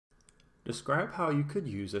Describe how you could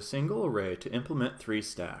use a single array to implement 3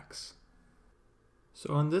 stacks.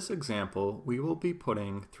 So in this example, we will be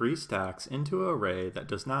putting 3 stacks into an array that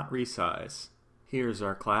does not resize. Here's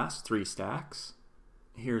our class 3stacks.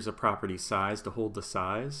 Here's a property size to hold the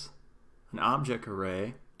size, an object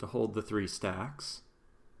array to hold the 3 stacks,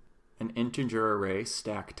 an integer array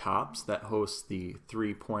stack tops that hosts the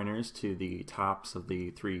 3 pointers to the tops of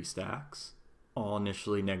the 3 stacks, all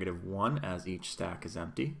initially -1 as each stack is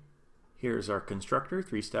empty. Here's our constructor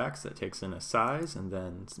 3stacks that takes in a size and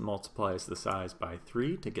then multiplies the size by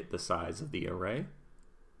 3 to get the size of the array.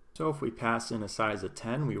 So if we pass in a size of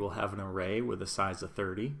 10, we will have an array with a size of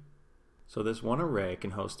 30. So this one array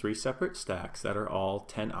can host 3 separate stacks that are all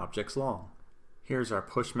 10 objects long. Here's our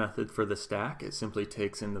push method for the stack. It simply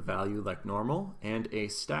takes in the value like normal and a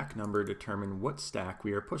stack number to determine what stack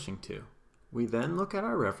we are pushing to. We then look at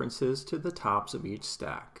our references to the tops of each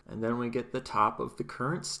stack, and then we get the top of the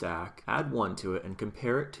current stack, add 1 to it, and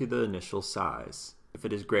compare it to the initial size. If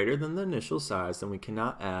it is greater than the initial size, then we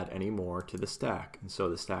cannot add any more to the stack, and so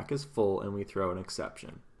the stack is full and we throw an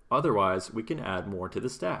exception. Otherwise, we can add more to the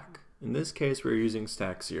stack. In this case, we're using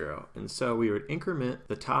stack 0, and so we would increment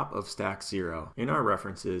the top of stack 0 in our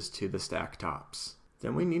references to the stack tops.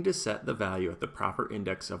 Then we need to set the value at the proper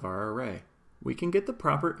index of our array. We can get the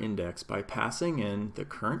proper index by passing in the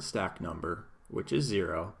current stack number, which is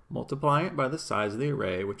 0, multiplying it by the size of the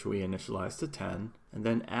array, which we initialized to 10, and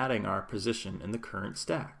then adding our position in the current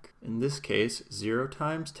stack. In this case, 0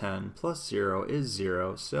 times 10 plus 0 is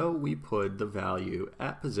 0, so we put the value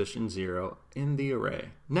at position 0 in the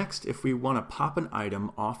array. Next, if we want to pop an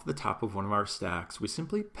item off the top of one of our stacks, we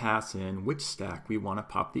simply pass in which stack we want to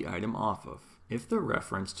pop the item off of. If the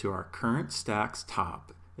reference to our current stack's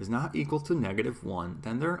top is not equal to -1,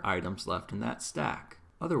 then there are items left in that stack.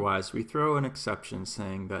 Otherwise, we throw an exception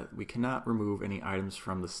saying that we cannot remove any items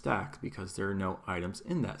from the stack because there are no items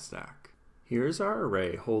in that stack. Here's our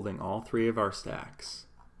array holding all 3 of our stacks.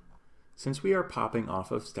 Since we are popping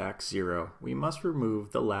off of stack 0, we must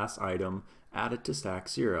remove the last item added to stack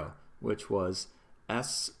 0, which was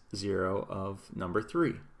S0 of number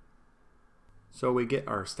 3. So we get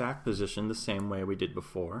our stack position the same way we did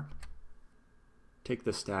before. Take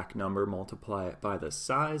the stack number, multiply it by the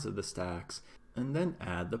size of the stacks, and then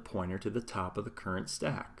add the pointer to the top of the current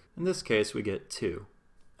stack. In this case, we get 2.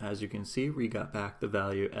 As you can see, we got back the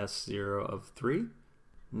value S0 of 3.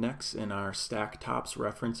 Next, in our stack tops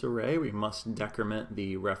reference array, we must decrement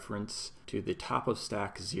the reference to the top of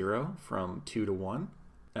stack 0 from 2 to 1.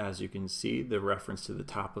 As you can see, the reference to the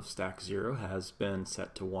top of stack 0 has been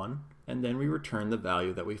set to 1, and then we return the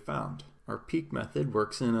value that we found. Our peek method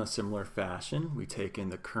works in a similar fashion. We take in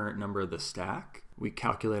the current number of the stack, we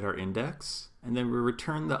calculate our index, and then we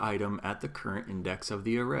return the item at the current index of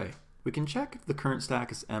the array. We can check if the current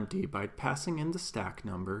stack is empty by passing in the stack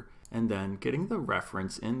number and then getting the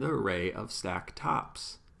reference in the array of stack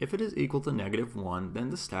tops. If it is equal to -1,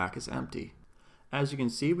 then the stack is empty. As you can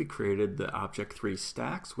see, we created the object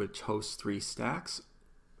 3stacks, which hosts 3 stacks,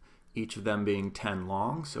 each of them being 10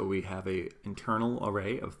 long, so we have an internal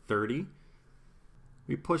array of 30.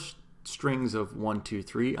 We push strings of 1, 2,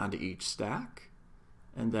 3 onto each stack,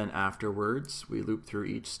 and then afterwards we loop through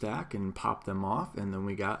each stack and pop them off, and then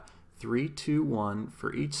we got 3, 2, 1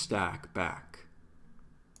 for each stack back.